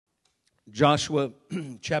Joshua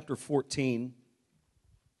chapter 14.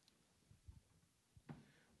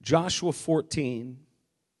 Joshua 14.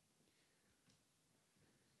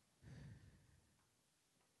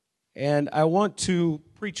 And I want to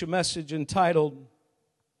preach a message entitled,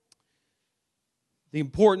 The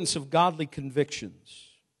Importance of Godly Convictions.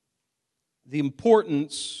 The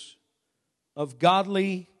importance of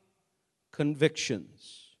godly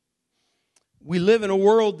convictions. We live in a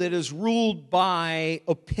world that is ruled by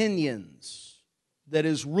opinions, that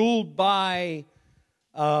is ruled by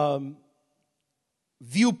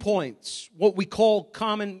viewpoints, what we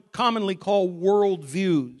commonly call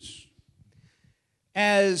worldviews.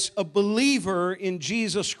 As a believer in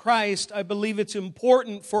Jesus Christ, I believe it's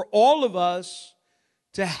important for all of us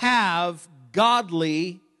to have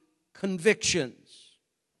godly convictions.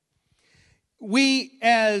 We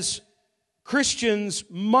as Christians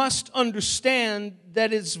must understand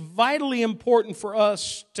that it's vitally important for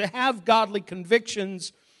us to have godly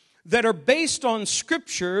convictions that are based on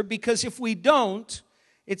Scripture, because if we don't,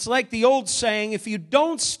 it's like the old saying, if you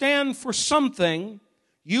don't stand for something,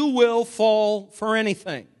 you will fall for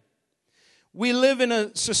anything. We live in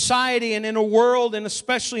a society and in a world, and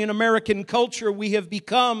especially in American culture, we have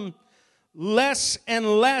become less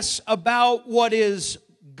and less about what is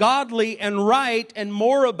godly and right and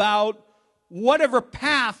more about whatever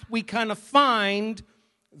path we kind of find,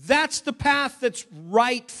 that's the path that's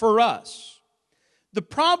right for us. The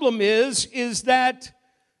problem is that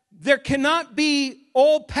there cannot be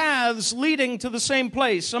all paths leading to the same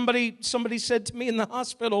place. Somebody said to me in the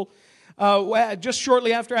hospital, just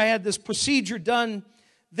shortly after I had this procedure done,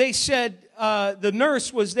 they said, the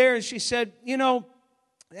nurse was there and she said,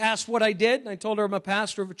 asked what I did. And I told her I'm a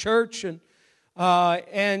pastor of a church,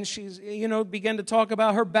 and she's, began to talk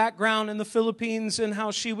about her background in the Philippines and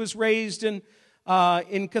how she was raised in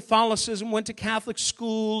Catholicism, went to Catholic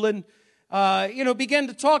school, and, began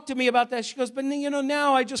to talk to me about that. She goes, but,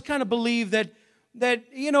 now I just kind of believe that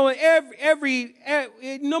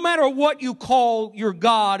no matter what you call your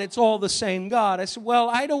God, it's all the same God. I said, well,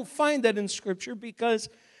 I don't find that in Scripture, because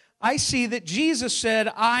I see that Jesus said,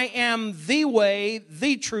 I am the way,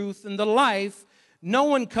 the truth, and the life. No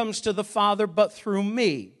one comes to the Father but through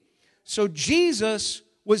me. So Jesus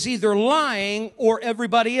was either lying or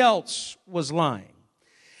everybody else was lying.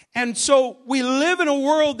 And so we live in a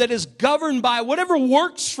world that is governed by whatever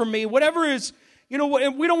works for me, whatever is, we don't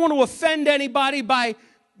want to offend anybody by,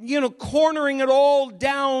 cornering it all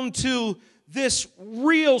down to this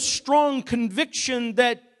real strong conviction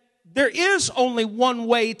that there is only one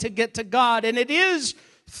way to get to God, and it is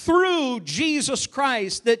through Jesus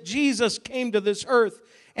Christ, that Jesus came to this earth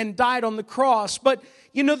and died on the cross. But,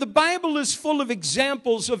 the Bible is full of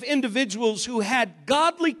examples of individuals who had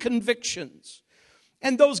godly convictions.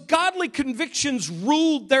 And those godly convictions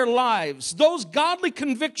ruled their lives. Those godly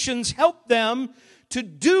convictions helped them to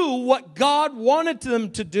do what God wanted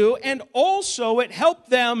them to do. And also it helped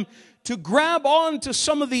them to grab on to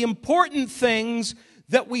some of the important things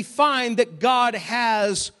that we find that God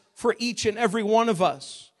has for each and every one of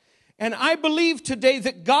us. And I believe today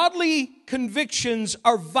that godly convictions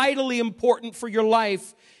are vitally important for your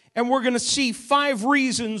life. And we're going to see 5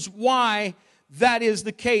 reasons why that is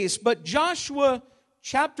the case. But Joshua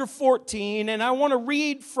chapter 14, and I want to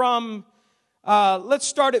read from, let's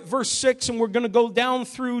start at verse 6, and we're going to go down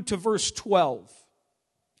through to verse 12.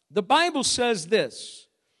 The Bible says this: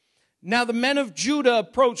 Now the men of Judah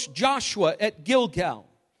approached Joshua at Gilgal,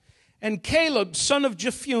 and Caleb, son of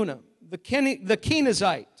Jephunneh, the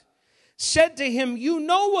Kenizzite, said to him, You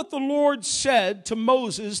know what the Lord said to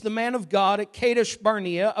Moses, the man of God, at Kadesh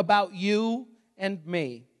Barnea about you and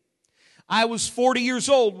me. I was 40 years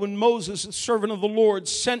old when Moses, the servant of the Lord,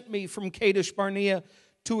 sent me from Kadesh Barnea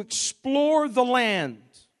to explore the land.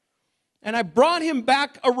 And I brought him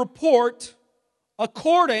back a report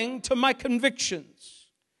according to my convictions.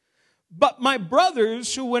 But my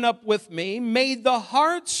brothers who went up with me made the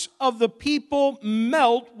hearts of the people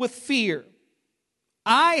melt with fear.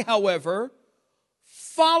 I, however,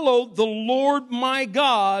 followed the Lord my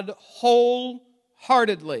God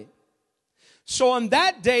wholeheartedly. So on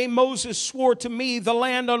that day Moses swore to me, The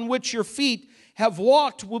land on which your feet have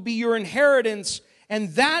walked will be your inheritance, and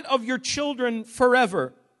that of your children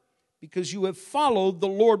forever, because you have followed the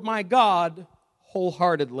Lord my God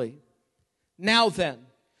wholeheartedly. Now then,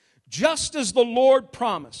 just as the Lord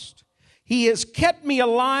promised, He has kept me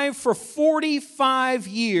alive for 45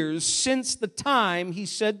 years since the time He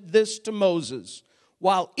said this to Moses,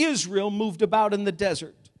 while Israel moved about in the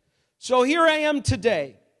desert. So here I am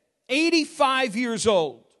today, 85 years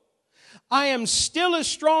old. I am still as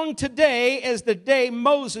strong today as the day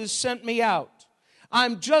Moses sent me out.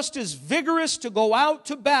 I'm just as vigorous to go out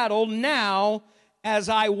to battle now as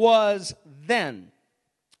I was then.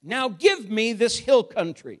 Now give me this hill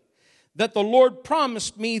country that the Lord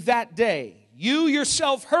promised me that day. You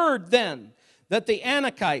yourself heard then that the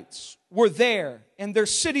Anakites were there, and their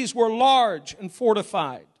cities were large and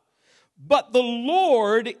fortified. But the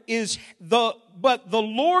Lord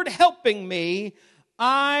helping me,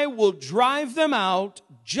 I will drive them out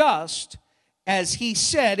just as he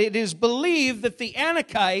said. It is believed that the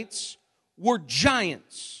Anakites were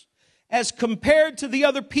giants as compared to the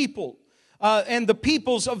other people and the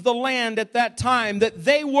peoples of the land at that time, that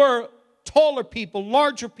they were taller people,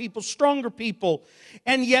 larger people, stronger people.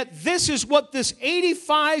 And yet this is what this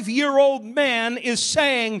 85-year-old man is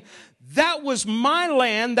saying. That was my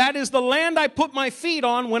land. That is the land I put my feet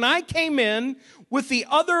on when I came in with the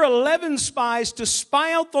other 11 spies to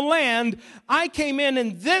spy out the land. I came in,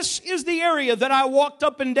 and this is the area that I walked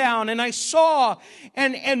up and down, and I saw.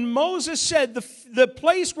 And Moses said, the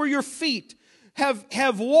place where your feet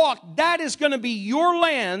have walked, that is going to be your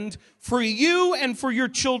land for you and for your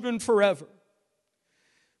children forever.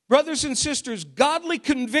 Brothers and sisters, godly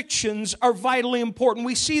convictions are vitally important.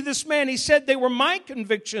 We see this man, he said they were my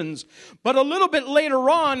convictions. But a little bit later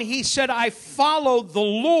on, he said, I followed the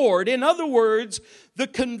Lord. In other words, the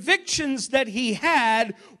convictions that he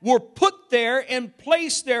had were put there and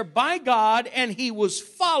placed there by God, and he was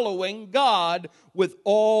following God with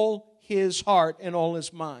all his heart and all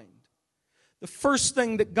his mind. The first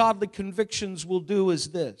thing that godly convictions will do is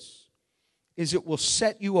this, is it will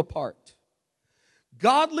set you apart.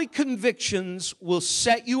 Godly convictions will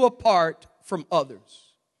set you apart from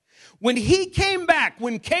others. When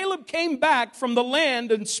Caleb came back from the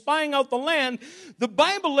land and spying out the land, the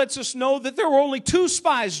Bible lets us know that there were only two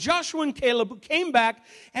spies, Joshua and Caleb, who came back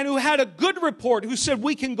and who had a good report, who said,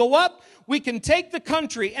 we can go up, we can take the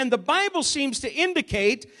country. And the Bible seems to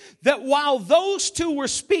indicate that while those two were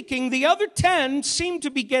speaking, the other 10 seemed to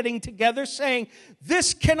be getting together saying,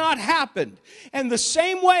 this cannot happen. And the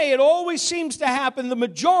same way it always seems to happen, the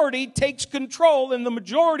majority takes control and the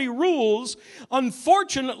majority rules.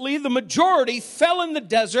 Unfortunately, the majority fell in the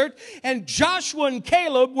desert, and Joshua and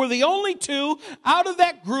Caleb were the only two out of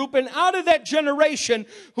that group and out of that generation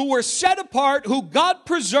who were set apart, who God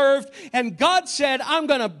preserved, and God said, I'm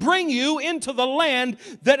going to bring you into the land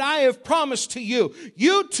that I have promised to you.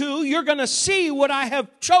 You two, you're going to see what I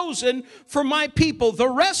have chosen for my people. The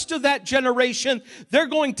rest of that generation, they're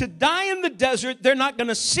going to die in the desert. They're not going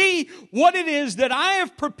to see what it is that I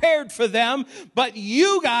have prepared for them, but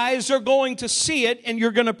you guys are going to see it, and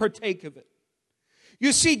you're going to partake of it.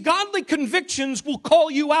 You see, godly convictions will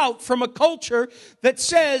call you out from a culture that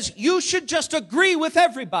says you should just agree with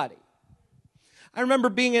everybody. I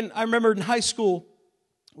remember in high school,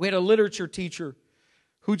 we had a literature teacher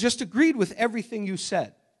who just agreed with everything you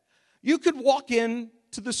said. You could walk in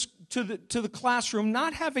to the classroom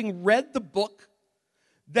not having read the book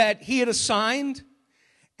that he had assigned,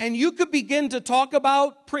 and you could begin to talk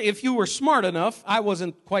about, if you were smart enough, I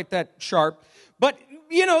wasn't quite that sharp, but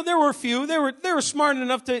there were a few, they were smart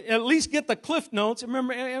enough to at least get the Cliff Notes.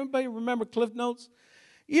 Everybody remember Cliff Notes?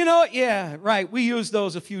 Yeah, right, we used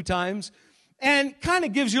those a few times, and kind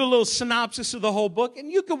of gives you a little synopsis of the whole book,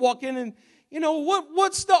 and you could walk in and,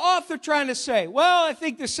 what's the author trying to say? Well, I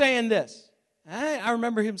think they're saying this. I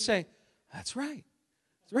remember him saying, that's right,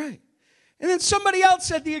 that's right. And then somebody else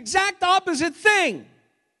said the exact opposite thing.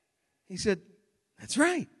 He said, that's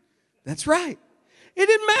right, that's right. It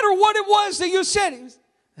didn't matter what it was that you said.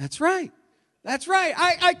 That's right, that's right.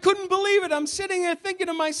 I couldn't believe it. I'm sitting there thinking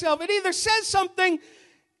to myself, it either says something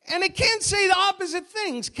and it can't say the opposite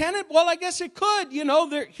things, can it? Well, I guess it could.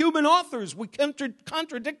 They're human authors. We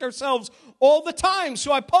contradict ourselves all the time.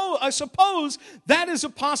 So I suppose that is a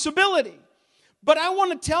possibility. But I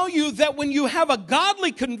want to tell you that when you have a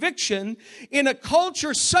godly conviction in a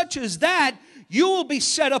culture such as that, you will be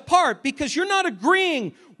set apart because you're not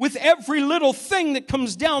agreeing with every little thing that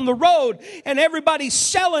comes down the road, and everybody's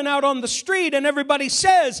selling out on the street, and everybody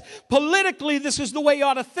says politically this is the way you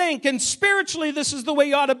ought to think, and spiritually this is the way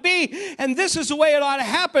you ought to be, and this is the way it ought to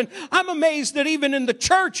happen. I'm amazed that even in the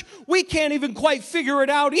church we can't even quite figure it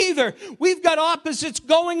out either. We've got opposites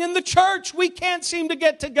going in the church. We can't seem to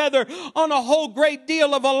get together on a whole great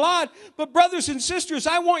deal of a lot. But brothers and sisters,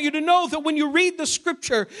 I want you to know that when you read the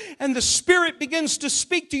scripture and the Spirit begins to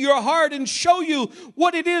speak to your heart and show you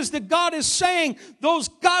what it is that God is saying, those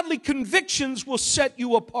godly convictions will set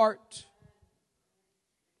you apart.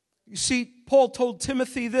 You see, Paul told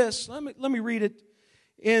Timothy this. Let me read it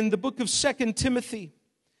in the book of 2 Timothy,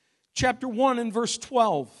 chapter 1 and verse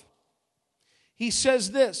 12. He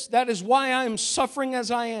says this, that is why I am suffering as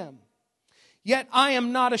I am. Yet I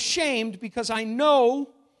am not ashamed, because I know,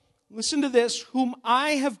 listen to this, whom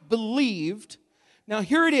I have believed. Now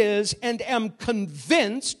here it is, and am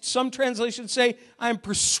convinced, some translations say, I am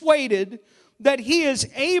persuaded, that he is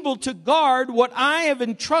able to guard what I have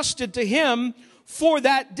entrusted to him for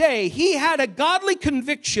that day. He had a godly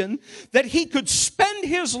conviction that he could spend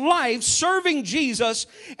his life serving Jesus,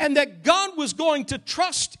 and that God was going to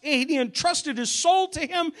trust. He entrusted his soul to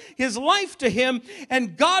him, his life to him,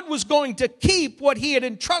 and God was going to keep what he had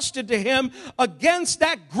entrusted to him against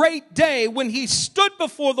that great day when he stood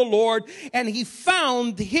before the Lord, and he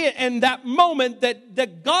found in that moment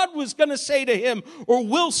that God was going to say to him, or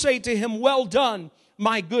will say to him, well done,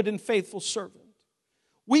 my good and faithful servant.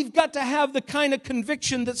 We've got to have the kind of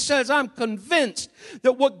conviction that says, I'm convinced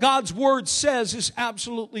that what God's Word says is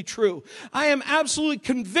absolutely true. I am absolutely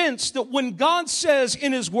convinced that when God says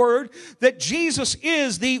in His Word that Jesus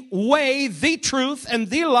is the way, the truth, and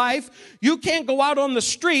the life, you can't go out on the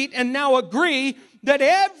street and now agree that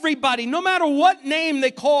everybody, no matter what name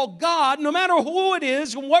they call God, no matter who it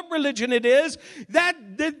is and what religion it is, that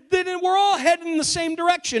we're all heading in the same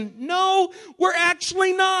direction. No, we're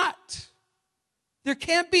actually not. There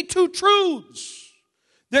can't be two truths.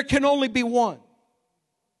 There can only be one.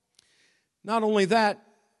 Not only that,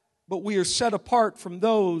 but we are set apart from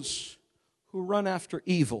those who run after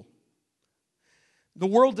evil. The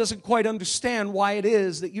world doesn't quite understand why it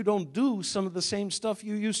is that you don't do some of the same stuff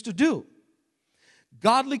you used to do.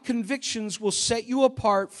 Godly convictions will set you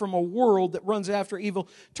apart from a world that runs after evil.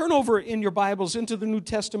 Turn over in your Bibles into the New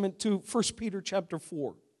Testament to 1 Peter chapter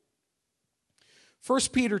 4. 1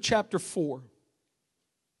 Peter chapter 4.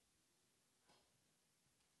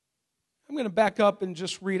 I'm going to back up and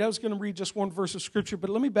just read. I was going to read just one verse of Scripture, but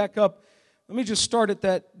let me back up. Let me just start at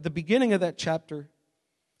the beginning of that chapter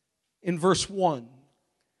in verse 1,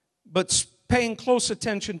 but paying close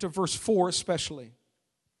attention to verse 4 especially.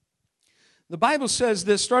 The Bible says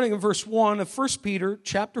this, starting in verse 1 of 1 Peter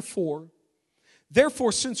chapter 4,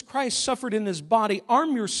 therefore, since Christ suffered in his body,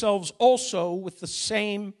 arm yourselves also with the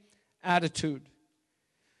same attitude,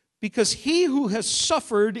 because he who has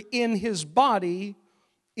suffered in his body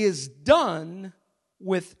is done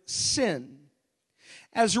with sin.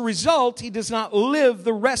 As a result, he does not live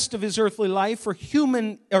the rest of his earthly life for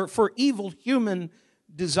evil human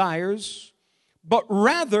desires, but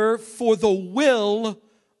rather for the will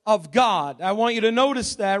of God. I want you to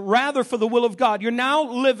notice that, rather for the will of God. You're now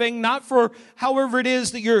living not for however it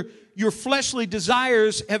is that your fleshly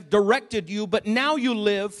desires have directed you, but now you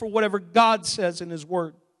live for whatever God says in His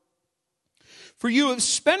Word. For you have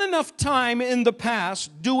spent enough time in the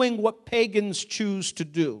past doing what pagans choose to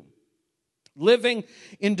do, living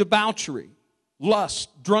in debauchery,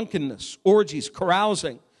 lust, drunkenness, orgies,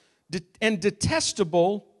 carousing, and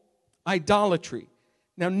detestable idolatry.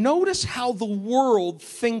 Now notice how the world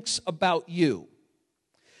thinks about you.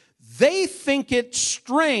 They think it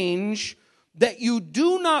strange that you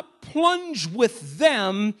do not plunge with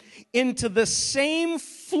them into the same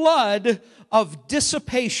flood of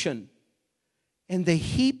dissipation, and they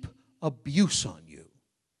heap abuse on you.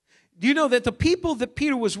 Do you know that the people that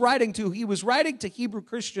Peter was writing to, he was writing to Hebrew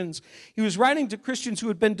Christians. He was writing to Christians who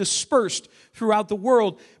had been dispersed throughout the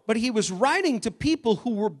world, but he was writing to people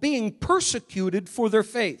who were being persecuted for their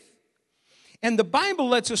faith. And the Bible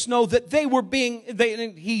lets us know that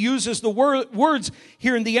he uses the words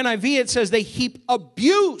here in the NIV, it says they heap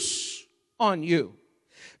abuse on you.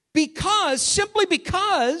 Simply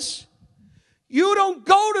because you don't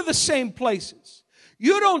go to the same places.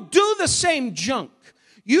 You don't do the same junk.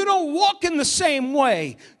 You don't walk in the same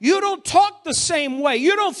way. You don't talk the same way.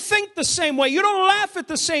 You don't think the same way. You don't laugh at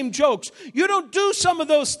the same jokes. You don't do some of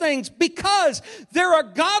those things because there are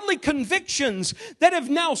godly convictions that have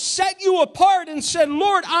now set you apart and said,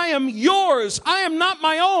 Lord, I am yours. I am not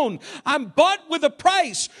my own. I'm bought with a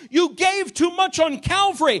price. You gave too much on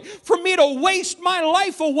Calvary for me to waste my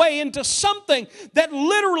life away into something that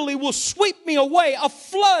literally will sweep me away. A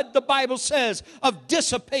flood, the Bible says, of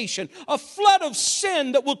dissipation. A flood of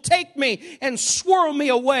sin that will take me and swirl me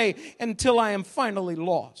away until I am finally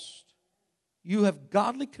lost. You have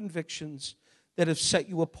godly convictions that have set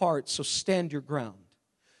you apart, so stand your ground.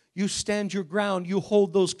 You stand your ground. You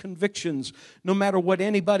hold those convictions no matter what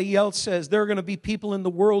anybody else says. There are going to be people in the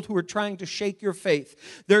world who are trying to shake your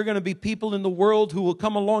faith. There are going to be people in the world who will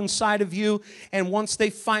come alongside of you, and once they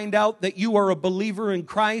find out that you are a believer in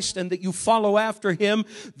Christ and that you follow after Him,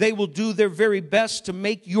 they will do their very best to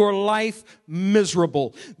make your life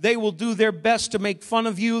miserable. They will do their best to make fun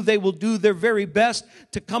of you. They will do their very best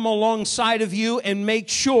to come alongside of you and make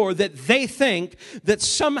sure that they think that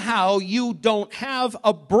somehow you don't have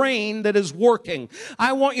a brain brain that is working.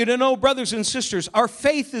 I want you to know, brothers and sisters, our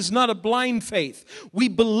faith is not a blind faith. We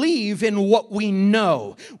believe in what we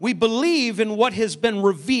know. We believe in what has been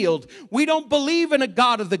revealed. We don't believe in a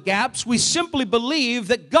God of the gaps. We simply believe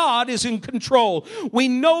that God is in control. We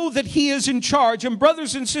know that He is in charge. And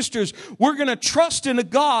brothers and sisters, we're going to trust in a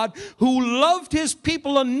God who loved His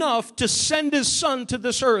people enough to send His Son to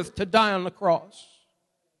this earth to die on the cross.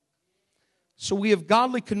 So we have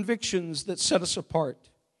godly convictions that set us apart.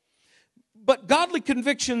 But godly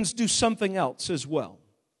convictions do something else as well.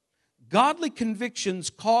 Godly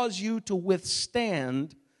convictions cause you to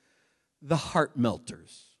withstand the heart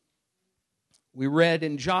melters. We read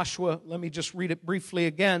in Joshua, let me just read it briefly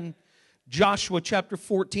again. Joshua chapter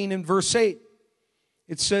 14 and verse 8.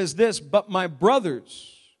 It says this, "But my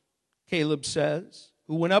brothers," Caleb says,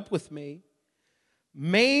 "who went up with me,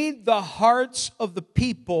 made the hearts of the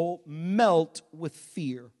people melt with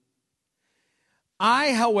fear.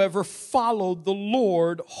 I, however, followed the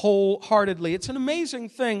Lord wholeheartedly." It's an amazing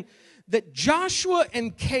thing that Joshua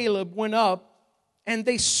and Caleb went up and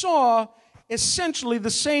they saw essentially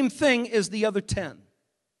the same thing as the other 10.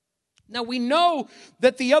 Now we know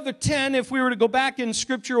that the other 10, if we were to go back in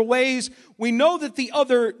scriptural ways, we know that the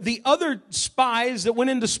other spies that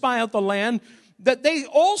went in to spy out the land, that they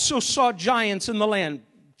also saw giants in the land.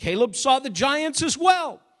 Caleb saw the giants as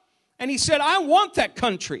well. And he said, I want that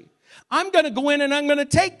country. I'm going to go in and I'm going to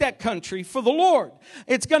take that country for the Lord.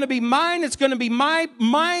 It's going to be mine. It's going to be my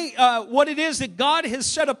what it is that God has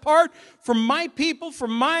set apart for my people, for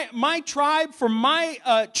my tribe, for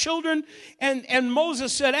my children. And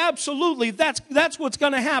Moses said, absolutely, that's what's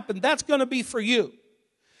going to happen. That's going to be for you.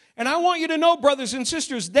 And I want you to know, brothers and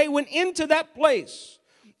sisters, they went into that place.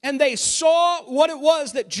 And they saw what it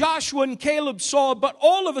was that Joshua and Caleb saw, but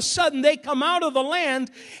all of a sudden they come out of the land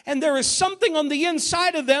and there is something on the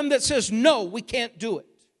inside of them that says, no, we can't do it.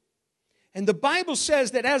 And the Bible says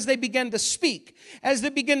that as they begin to speak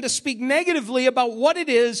negatively about what it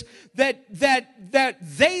is that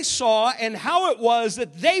they saw and how it was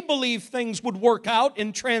that they believed things would work out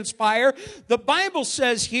and transpire, the Bible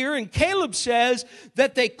says here, and Caleb says,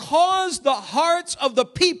 that they caused the hearts of the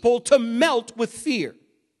people to melt with fear.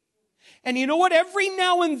 And you know what? Every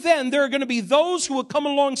now and then there are going to be those who will come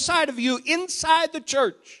alongside of you inside the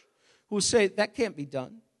church who will say, that can't be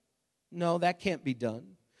done. No, that can't be done.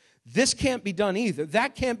 This can't be done either.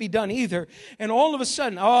 That can't be done either. And all of a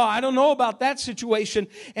sudden, I don't know about that situation.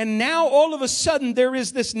 And now all of a sudden there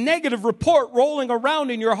is this negative report rolling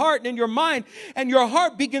around in your heart and in your mind. And your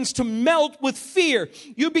heart begins to melt with fear.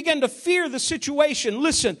 You begin to fear the situation.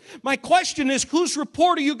 Listen, my question is, whose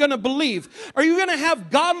report are you going to believe? Are you going to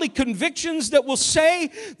have godly convictions that will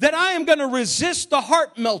say that I am going to resist the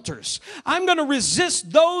heart melters? I'm going to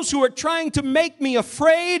resist those who are trying to make me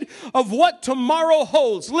afraid of what tomorrow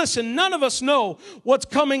holds. Listen, none of us know what's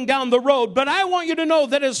coming down the road, but I want you to know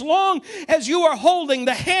that as long as you are holding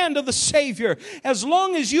the hand of the Savior, as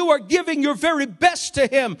long as you are giving your very best to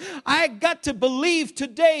Him, I got to believe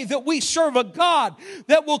today that we serve a God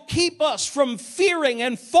that will keep us from fearing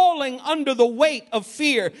and falling under the weight of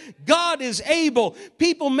fear. God is able.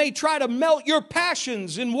 People may try to melt your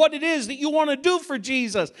passions in what it is that you want to do for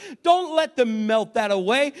Jesus. Don't let them melt that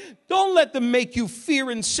away. Don't let them make you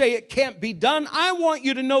fear and say it can't be done. I want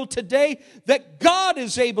you to know today that God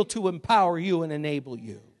is able to empower you and enable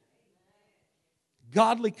you.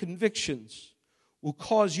 Godly convictions will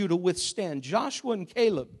cause you to withstand. Joshua and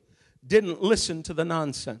Caleb didn't listen to the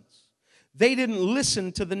nonsense. They didn't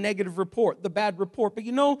listen to the negative report, the bad report. But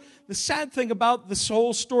you know, the sad thing about this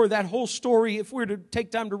whole story, that whole story, if we were to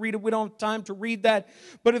take time to read it, we don't have time to read that.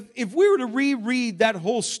 But if we were to reread that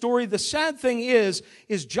whole story, the sad thing is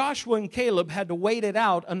Joshua and Caleb had to wait it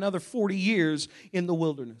out another 40 years in the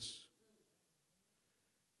wilderness.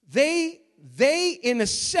 They in a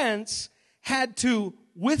sense, had to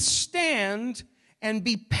withstand and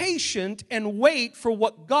be patient and wait for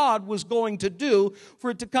what God was going to do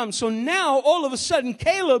for it to come. So now, all of a sudden,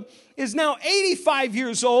 Caleb is now 85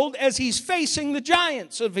 years old as he's facing the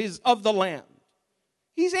giants of the land.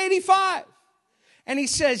 He's 85. And he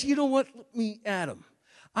says, you know what? Let me at them.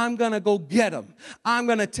 I'm going to go get them. I'm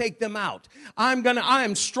going to take them out. I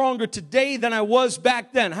am stronger today than I was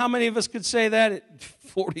back then. How many of us could say that at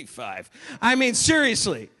 45? I mean,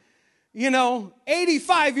 seriously.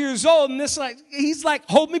 85 years old, and he's like,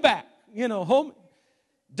 hold me back. Don't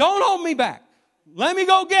hold me back. Let me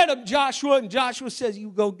go get him, Joshua. And Joshua says, you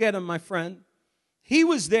go get him, my friend. He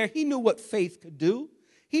was there. He knew what faith could do.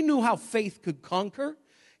 He knew how faith could conquer.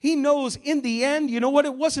 He knows in the end, you know what?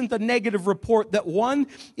 It wasn't the negative report that won.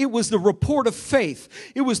 It was the report of faith.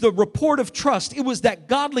 It was the report of trust. It was that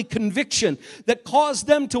godly conviction that caused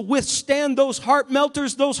them to withstand those heart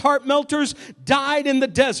melters. Those heart melters died in the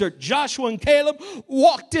desert. Joshua and Caleb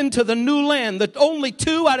walked into the new land. The only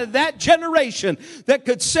two out of that generation that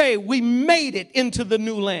could say, we made it into the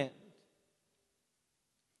new land.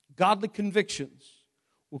 Godly convictions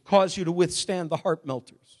will cause you to withstand the heart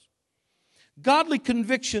melters. Godly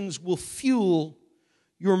convictions will fuel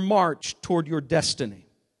your march toward your destiny.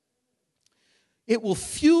 It will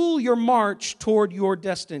fuel your march toward your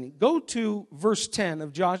destiny. Go to verse 10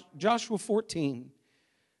 of Joshua 14.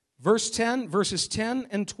 Verse 10, verses 10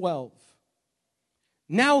 and 12.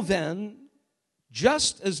 Now then,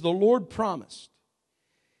 just as the Lord promised,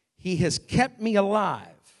 He has kept me alive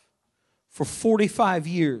for 45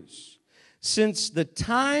 years. Since the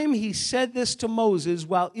time He said this to Moses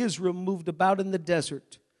while Israel moved about in the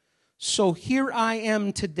desert. So here I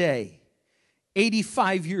am today,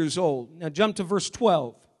 85 years old. Now jump to verse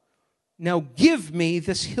 12. Now give me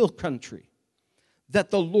this hill country that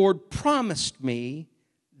the Lord promised me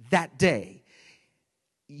that day.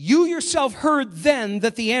 You yourself heard then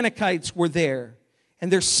that the Anakites were there,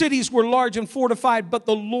 and their cities were large and fortified, but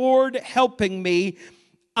the Lord helping me,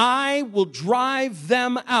 I will drive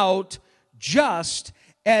them out just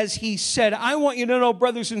as He said. I want you to know,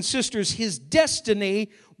 brothers and sisters, His destiny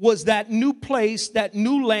was that new place, that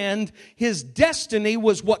new land. His destiny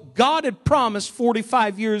was what God had promised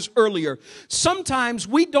 45 years earlier. Sometimes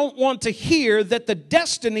we don't want to hear that the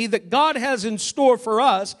destiny that God has in store for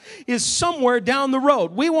us is somewhere down the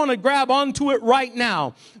road. We want to grab onto it right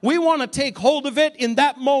now. We want to take hold of it in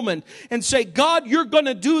that moment and say, God, you're going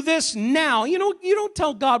to do this now. You don't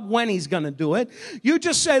tell God when He's going to do it. You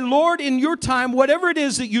just say, Lord, in your time, whatever it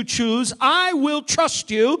is that you choose, I will trust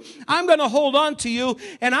you. I'm going to hold on to you,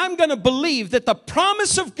 and I'm going to believe that the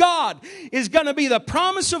promise of God is going to be the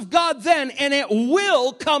promise of God then, and it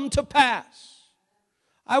will come to pass.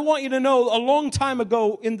 I want you to know, a long time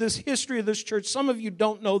ago in this history of this church, some of you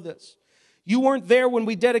don't know this. You weren't there when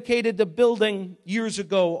we dedicated the building years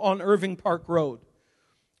ago on Irving Park Road.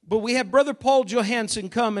 But we had Brother Paul Johansson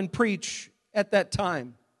come and preach at that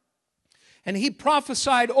time. And he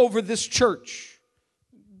prophesied over this church.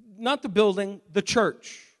 Not the building, the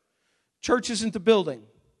church. Church isn't the building.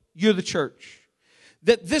 You're the church.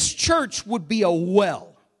 That this church would be a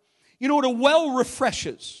well. You know what a well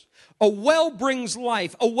refreshes? A well brings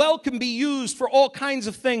life. A well can be used for all kinds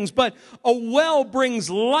of things, but a well brings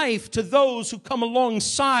life to those who come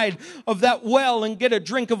alongside of that well and get a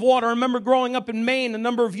drink of water. I remember growing up in Maine a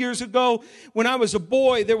number of years ago when I was a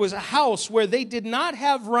boy, there was a house where they did not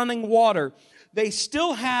have running water. They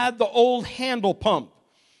still had the old handle pump,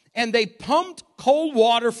 and they pumped cold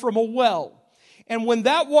water from a well. And when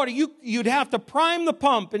that water, you'd have to prime the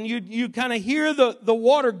pump, and you'd kind of hear the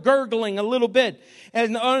water gurgling a little bit.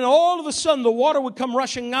 And all of a sudden, the water would come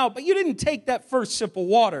rushing out. But you didn't take that first sip of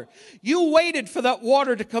water. You waited for that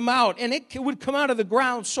water to come out, and it would come out of the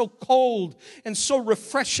ground so cold and so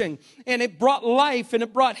refreshing. And it brought life, and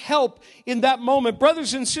it brought help in that moment.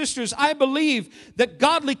 Brothers and sisters, I believe that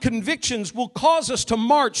godly convictions will cause us to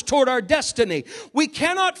march toward our destiny. We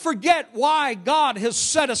cannot forget why God has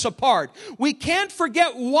set us apart. We can't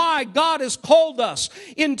forget why God has called us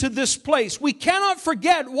into this place. We cannot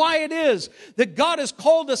forget why it is that God has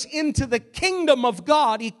called us into the kingdom of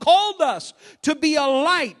God. He called us to be a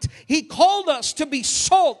light. He called us to be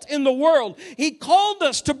salt in the world. He called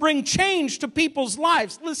us to bring change to people's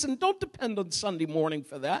lives. Listen, don't depend on Sunday morning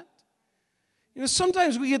for that. You know,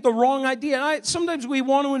 sometimes we get the wrong idea. Sometimes we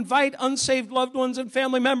want to invite unsaved loved ones and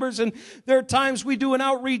family members, and there are times we do an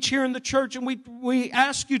outreach here in the church, and we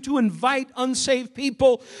ask you to invite unsaved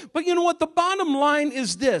people. But you know what? The bottom line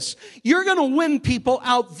is this. You're going to win people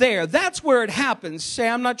out there. That's where it happens. Say,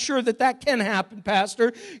 I'm not sure that can happen,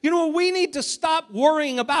 Pastor. You know what? We need to stop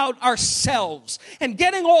worrying about ourselves and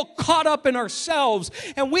getting all caught up in ourselves,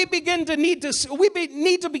 and we need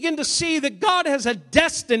to begin to see that God has a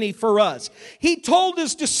destiny for us. He told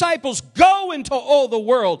His disciples, go into all the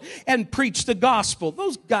world and preach the gospel.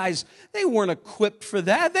 Those guys, they weren't equipped for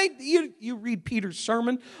that. You read Peter's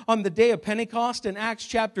sermon on the day of Pentecost in Acts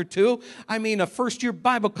chapter 2. I mean, a first-year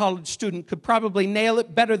Bible college student could probably nail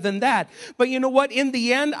it better than that. But you know what? In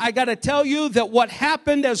the end, I got to tell you that what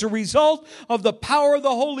happened as a result of the power of the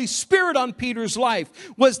Holy Spirit on Peter's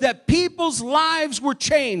life was that people's lives were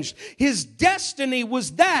changed. His destiny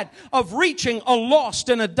was that of reaching a lost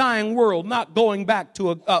and a dying world, not going back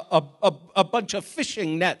to a bunch of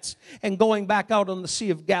fishing nets and going back out on the Sea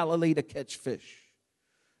of Galilee to catch fish.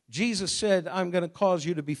 Jesus said, I'm going to cause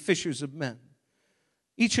you to be fishers of men.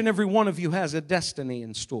 Each and every one of you has a destiny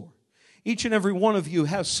in store. Each and every one of you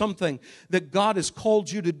has something that God has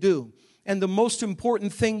called you to do. And the most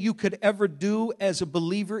important thing you could ever do as a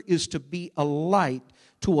believer is to be a light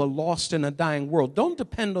to a lost and a dying world. Don't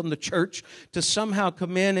depend on the church to somehow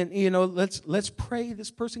come in and, let's pray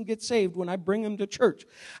this person gets saved when I bring them to church.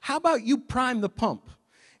 How about you prime the pump?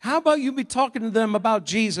 How about you be talking to them about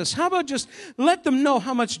Jesus? How about just let them know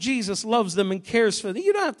how much Jesus loves them and cares for them?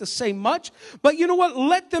 You don't have to say much, but you know what?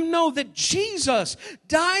 Let them know that Jesus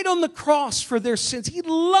died on the cross for their sins. He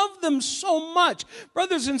loved them so much.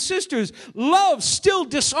 Brothers and sisters, love still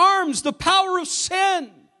disarms the power of sin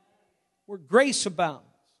where grace abounds.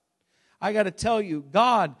 I got to tell you,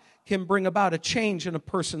 God can bring about a change in a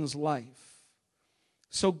person's life.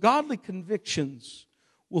 So godly convictions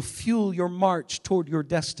will fuel your march toward your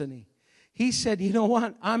destiny. He said, you know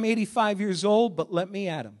what? I'm 85 years old, but let me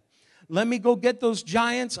at them. Let me go get those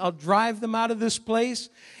giants. I'll drive them out of this place.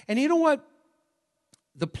 And you know what?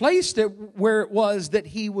 The place where it was that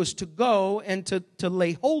he was to go and to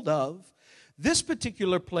lay hold of, this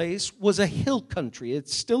particular place was a hill country. It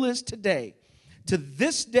still is today. To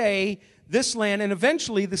this day, this land, and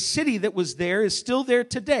eventually the city that was there is still there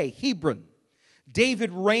today, Hebron.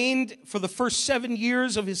 David reigned for the first 7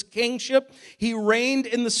 years of his kingship. He reigned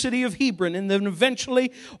in the city of Hebron, and then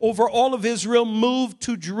eventually over all of Israel moved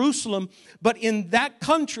to Jerusalem. But in that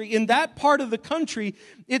country, in that part of the country,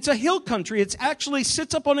 it's a hill country. It actually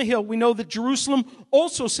sits up on a hill. We know that Jerusalem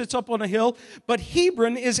also sits up on a hill, but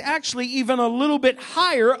Hebron is actually even a little bit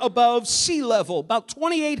higher above sea level, about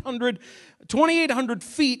 2,800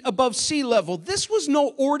 feet above sea level. This was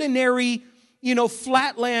no ordinary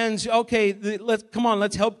flatlands. Okay,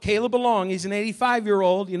 let's help Caleb along. He's an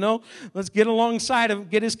 85-year-old, Let's get alongside him,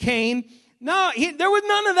 get his cane. No, there was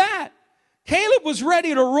none of that. Caleb was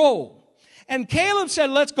ready to roll. And Caleb said,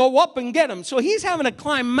 let's go up and get them. So he's having to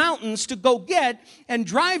climb mountains to go get and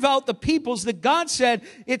drive out the peoples that God said,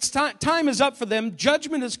 it's time is up for them.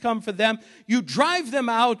 Judgment has come for them. You drive them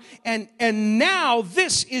out, and now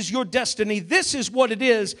this is your destiny. This is what it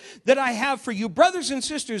is that I have for you. Brothers and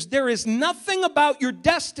sisters, there is nothing about your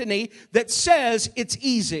destiny that says it's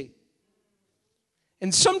easy.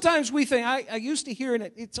 And sometimes we think, I used to hear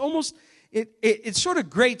it, it's almost, it sort of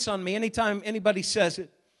grates on me anytime anybody says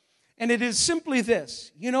it. And it is simply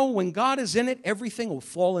this, when God is in it, everything will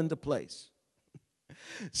fall into place.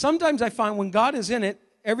 Sometimes I find when God is in it,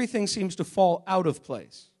 everything seems to fall out of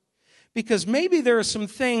place. Because maybe there are some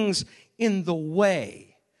things in the way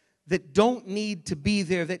that don't need to be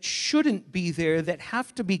there, that shouldn't be there, that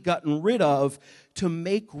have to be gotten rid of to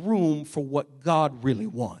make room for what God really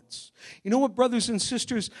wants. You know what, brothers and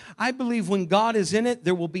sisters? I believe when God is in it,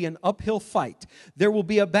 there will be an uphill fight. There will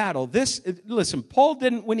be a battle. Listen, Paul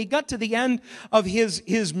didn't, when he got to the end of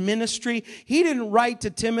his ministry, he didn't write to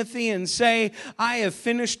Timothy and say, I have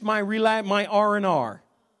finished my R&R.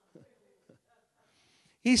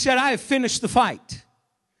 He said, I have finished the fight.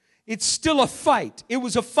 It's still a fight. It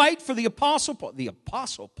was a fight for the Apostle Paul. The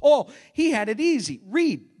Apostle Paul, he had it easy.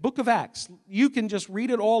 Read Book of Acts. You can just read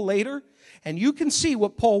it all later, and you can see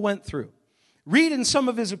what Paul went through. Read in some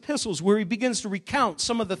of his epistles where he begins to recount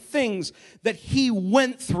some of the things that he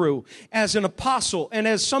went through as an apostle and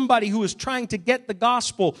as somebody who was trying to get the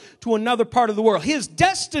gospel to another part of the world. His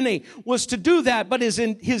destiny was to do that, but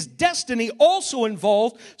his destiny also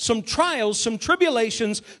involved some trials, some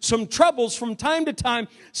tribulations, some troubles from time to time,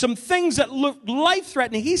 some things that looked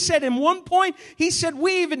life-threatening. He said in one point,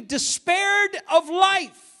 we even despaired of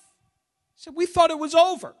life. He said, we thought it was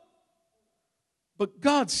over. But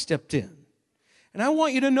God stepped in. And I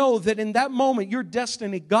want you to know that in that moment, your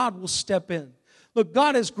destiny, God will step in. Look,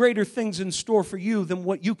 God has greater things in store for you than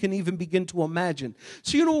what you can even begin to imagine.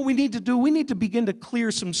 So you know what we need to do? We need to begin to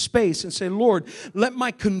clear some space and say, Lord, let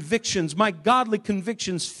my convictions, my godly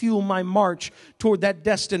convictions fuel my march toward that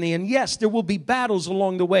destiny. And yes, there will be battles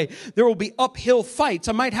along the way. There will be uphill fights.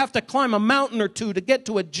 I might have to climb a mountain or two to get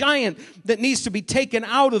to a giant that needs to be taken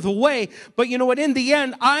out of the way. But you know what? In the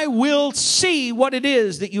end, I will see what it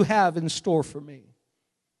is that you have in store for me.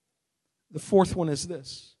 The fourth one is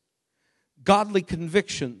this. Godly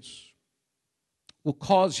convictions will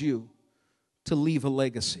cause you to leave a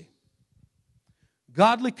legacy.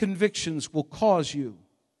 Godly convictions will cause you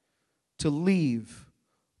to leave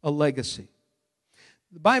a legacy.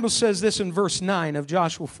 The Bible says this in verse 9 of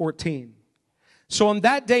Joshua 14. So on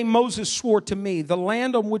that day Moses swore to me, the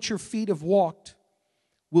land on which your feet have walked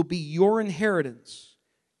will be your inheritance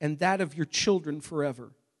and that of your children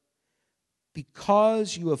forever,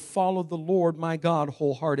 because you have followed the Lord my God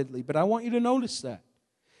wholeheartedly. But I want you to notice that.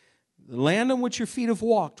 The land on which your feet have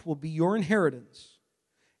walked will be your inheritance,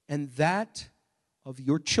 and that of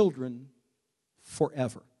your children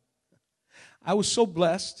forever. I was so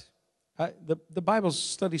blessed. The Bible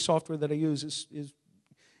study software that I use is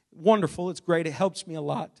wonderful. It's great. It helps me a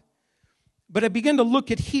lot. But I began to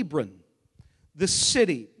look at Hebron, the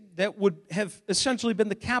city that would have essentially been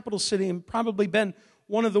the capital city and probably been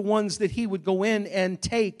one of the ones that he would go in and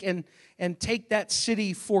take that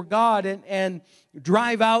city for God and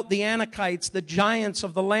drive out the Anakites, the giants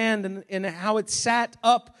of the land, and how it sat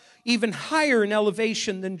up even higher in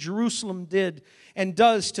elevation than Jerusalem did and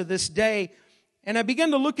does to this day. And I began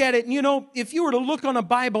to look at it, and if you were to look on a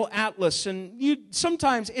Bible atlas, and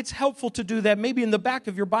sometimes it's helpful to do that. Maybe in the back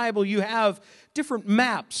of your Bible you have different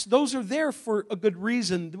maps. Those are there for a good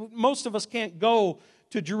reason. Most of us can't go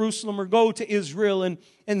to Jerusalem or go to Israel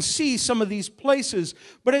and see some of these places.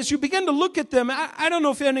 But as you begin to look at them, I don't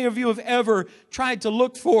know if any of you have ever tried to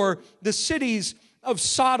look for the cities of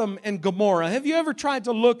Sodom and Gomorrah. Have you ever tried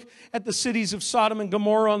to look at the cities of Sodom and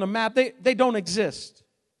Gomorrah on a map? They don't exist.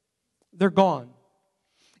 They're gone.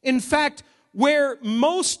 In fact, where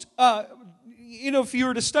most, if you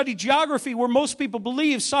were to study geography, where most people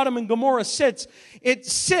believe Sodom and Gomorrah sits, it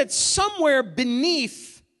sits somewhere beneath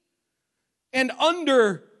and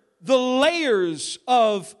under the layers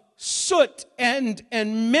of soot and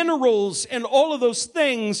minerals and all of those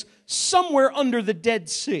things, somewhere under the Dead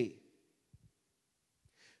Sea.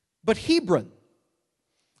 But Hebron,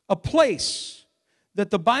 a place that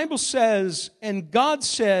the Bible says, and God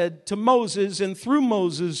said to Moses, and through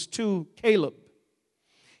Moses to Caleb,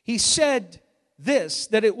 he said this,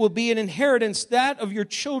 that it will be an inheritance, that of your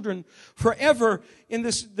children forever. In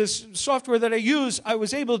this software that I use,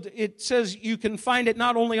 it says you can find it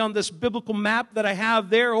not only on this biblical map that I have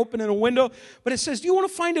there open in a window, but it says, do you want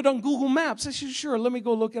to find it on Google Maps? I said, sure, let me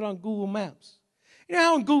go look it on Google Maps.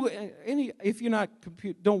 On Google, if you're not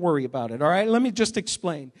don't worry about it, all right? Let me just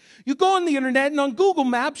explain. You go on the internet, and on Google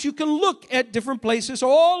Maps, you can look at different places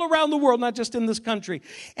all around the world, not just in this country.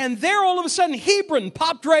 And there, all of a sudden, Hebron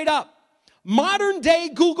popped right up. Modern day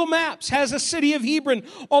Google Maps has a city of Hebron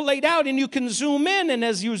all laid out, and you can zoom in, and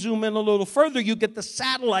as you zoom in a little further, you get the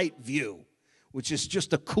satellite view, which is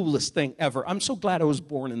just the coolest thing ever. I'm so glad I was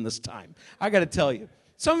born in this time. I got to tell you.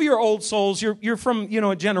 Some of you are old souls. You're from,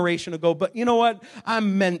 a generation ago. But you know what?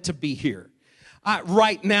 I'm meant to be here.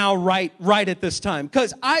 Right now, right at this time.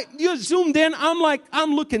 Because you zoomed in,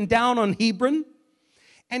 I'm looking down on Hebron.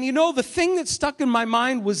 And the thing that stuck in my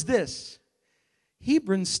mind was this.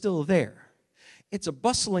 Hebron's still there. It's a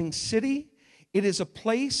bustling city. It is a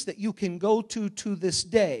place that you can go to this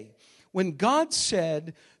day. When God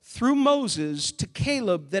said through Moses to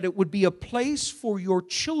Caleb that it would be a place for your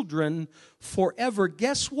children forever,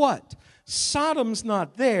 guess what? Sodom's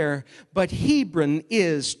not there, but Hebron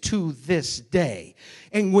is to this day.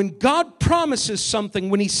 And when God promises something,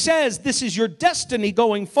 when he says this is your destiny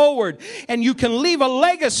going forward, and you can leave a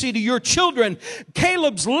legacy to your children,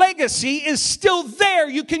 Caleb's legacy is still there.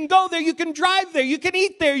 You can go there, you can drive there, you can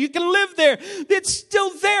eat there, you can live there. It's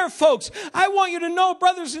still there, folks. I want you to know,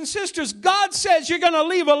 brothers and sisters, God says you're going to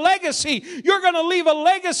leave a legacy. You're going to leave a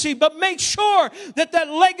legacy, but make sure that that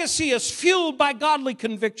legacy is fueled by godly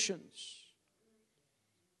convictions.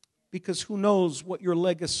 Because who knows what your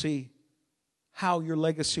legacy, how your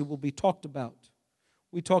legacy will be talked about.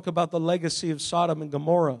 We talk about the legacy of Sodom and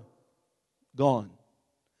Gomorrah. Gone.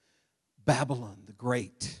 Babylon the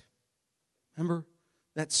Great. Remember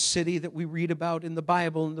that city that we read about in the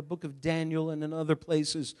Bible, in the book of Daniel and in other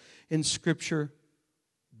places in Scripture?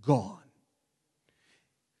 Gone.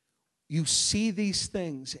 You see these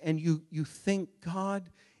things and you think God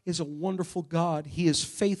is a wonderful God. He is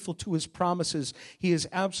faithful to his promises. He is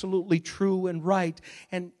absolutely true and right.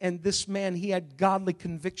 And this man, he had godly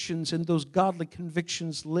convictions, and those godly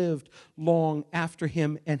convictions lived long after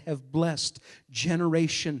him and have blessed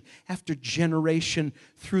generation after generation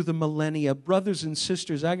through the millennia. Brothers and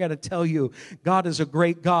sisters, I got to tell you, God is a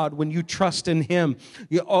great God. When you trust in him,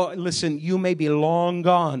 listen, you may be long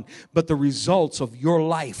gone, but the results of your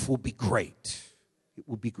life will be great. It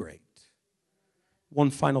will be great. One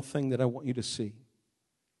final thing that I want you to see,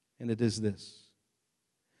 and it is this.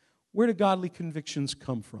 Where do godly convictions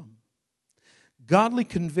come from? Godly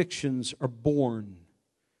convictions are born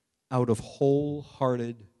out of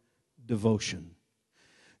wholehearted devotion.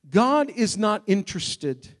 God is not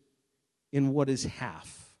interested in what is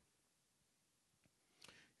half.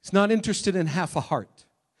 He's not interested in half a heart.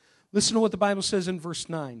 Listen to what the Bible says in verse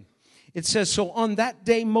 9. It says, so on that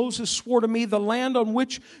day Moses swore to me, the land on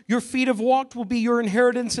which your feet have walked will be your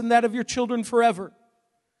inheritance and that of your children forever.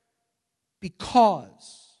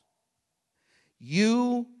 Because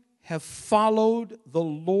you have followed the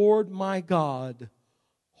Lord my God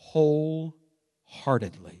wholeheartedly.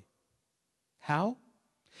 wholeheartedly. How?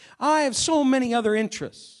 I have so many other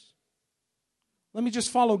interests. Let me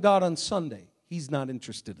just follow God on Sunday. He's not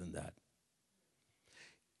interested in that.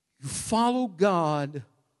 You follow God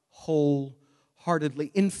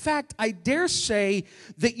wholeheartedly. In fact, I dare say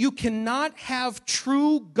that you cannot have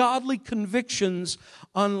true godly convictions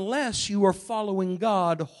unless you are following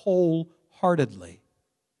God wholeheartedly.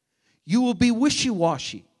 You will be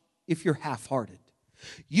wishy-washy if you're half-hearted.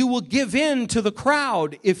 You will give in to the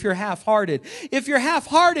crowd if you're half-hearted. If you're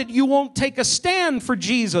half-hearted, you won't take a stand for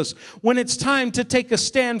Jesus when it's time to take a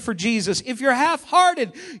stand for Jesus. If you're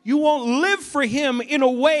half-hearted, you won't live for Him in a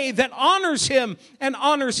way that honors Him and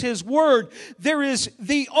honors His Word. There is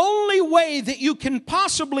the only way that you can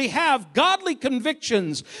possibly have godly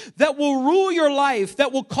convictions that will rule your life,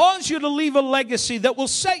 that will cause you to leave a legacy, that will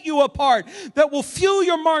set you apart, that will fuel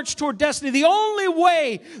your march toward destiny. The only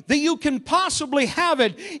way that you can possibly have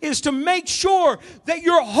it is to make sure that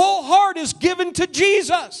your whole heart is given to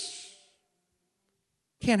Jesus.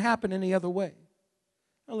 Can't happen any other way.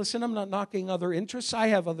 Now listen, I'm not knocking other interests. I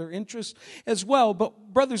have other interests as well.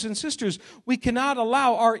 But brothers and sisters, we cannot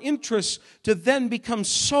allow our interests to then become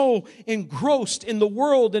so engrossed in the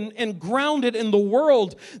world and grounded in the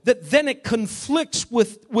world that then it conflicts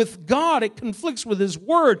with God. It conflicts with His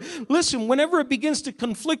Word. Listen, whenever it begins to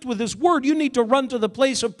conflict with His Word, you need to run to the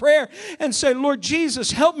place of prayer and say, Lord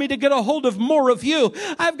Jesus, help me to get a hold of more of You.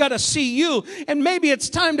 I've got to see You. And maybe it's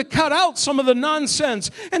time to cut out some of the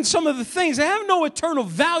nonsense and some of the things that have no eternal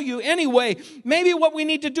value anyway. Maybe what we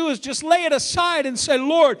need to do is just lay it aside and say,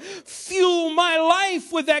 Lord, fuel my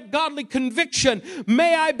life with that godly conviction.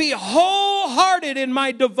 May I be wholehearted in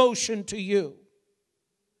my devotion to You.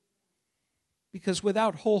 Because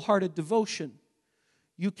without wholehearted devotion,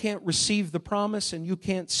 you can't receive the promise and you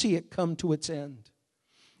can't see it come to its end.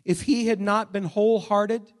 If he had not been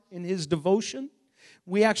wholehearted in his devotion,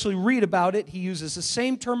 we actually read about it. He uses the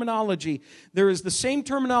same terminology. There is the same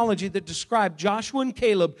terminology that described Joshua and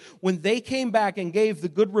Caleb when they came back and gave the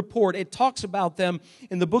good report. It talks about them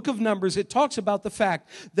in the book of Numbers. It talks about the fact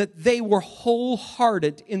that they were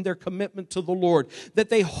wholehearted in their commitment to the Lord, that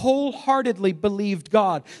they wholeheartedly believed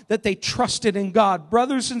God, that they trusted in God.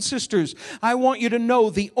 Brothers and sisters, I want you to know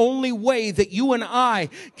the only way that you and I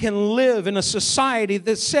can live in a society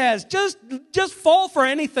that says, just fall for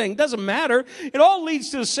anything. Doesn't matter. It all leads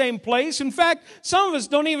to the same place. In fact, some of us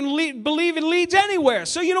don't even believe it leads anywhere.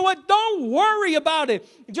 So you know what? Don't worry about it.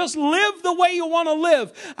 Just live the way you want to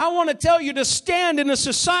live. I want to tell you to stand in a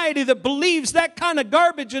society that believes that kind of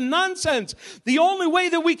garbage and nonsense. The only way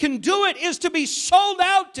that we can do it is to be sold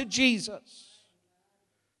out to Jesus.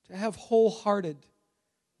 To have wholehearted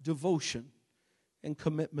devotion and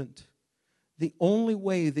commitment. The only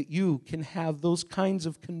way that you can have those kinds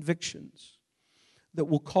of convictions that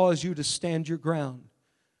will cause you to stand your ground.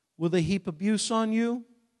 Will they heap abuse on you?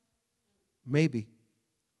 Maybe.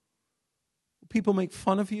 Will people make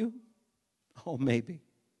fun of you? Oh, maybe.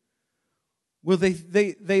 Will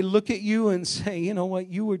they look at you and say, you know what,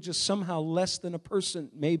 you were just somehow less than a person?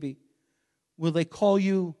 Maybe. Will they call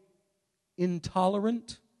you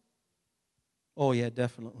intolerant? Oh, yeah,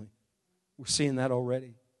 definitely. We're seeing that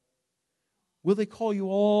already. Will they call you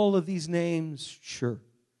all of these names? Sure.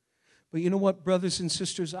 But you know what, brothers and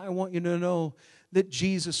sisters, I want you to know that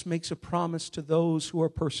Jesus makes a promise to those who are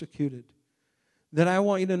persecuted. That I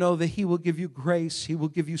want you to know that He will give you grace, He will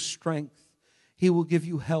give you strength, He will give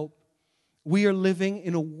you help. We are living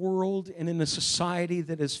in a world and in a society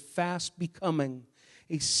that is fast becoming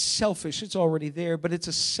a selfish, it's already there, but it's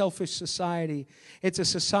a selfish society. It's a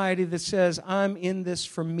society that says, I'm in this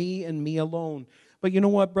for me and me alone. But you know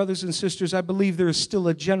what, brothers and sisters, I believe there is still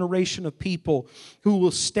a generation of people who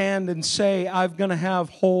will stand and say, I'm going to have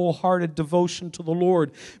wholehearted devotion to the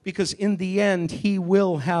Lord, because in the end, He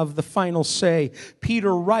will have the final say.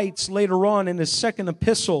 Peter writes later on in his second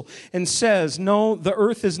epistle and says, no, the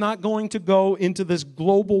earth is not going to go into this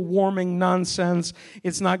global warming nonsense.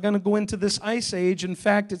 It's not going to go into this ice age. In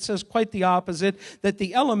fact, it says quite the opposite, that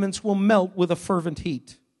the elements will melt with a fervent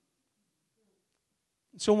heat.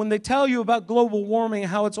 So when they tell you about global warming,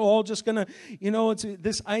 how it's all just going to, it's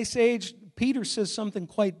this ice age, Peter says something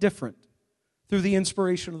quite different through the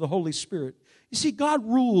inspiration of the Holy Spirit. You see, God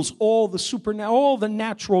rules all the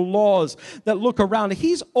natural laws that look around.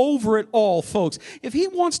 He's over it all, folks. If He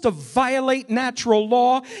wants to violate natural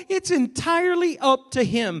law, it's entirely up to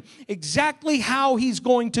Him. Exactly how He's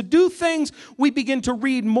going to do things, we begin to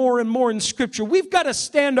read more and more in Scripture. We've got to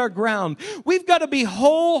stand our ground. We've got to be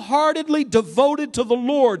wholeheartedly devoted to the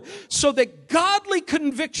Lord so that godly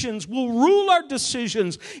convictions will rule our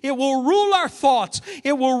decisions. It will rule our thoughts.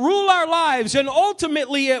 It will rule our lives. and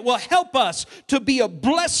ultimately it will help us to be a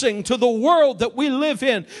blessing to the world that we live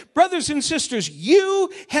in. Brothers and sisters,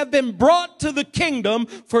 you have been brought to the kingdom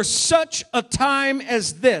for such a time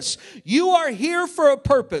as this. You are here for a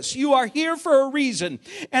purpose. You are here for a reason.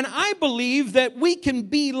 And I believe that we can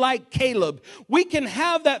be like Caleb. We can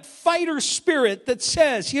have that fighter spirit that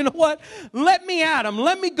says, you know what? Let me at him.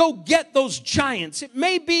 Let me go get those giants. It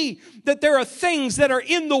may be that there are things that are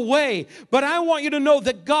in the way, but I want you to know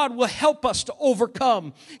that God will help us to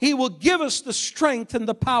overcome. He will give us the strength and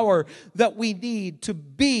the power that we need to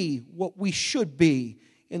be what we should be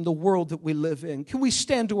in the world that we live in. Can we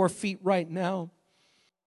stand to our feet right now?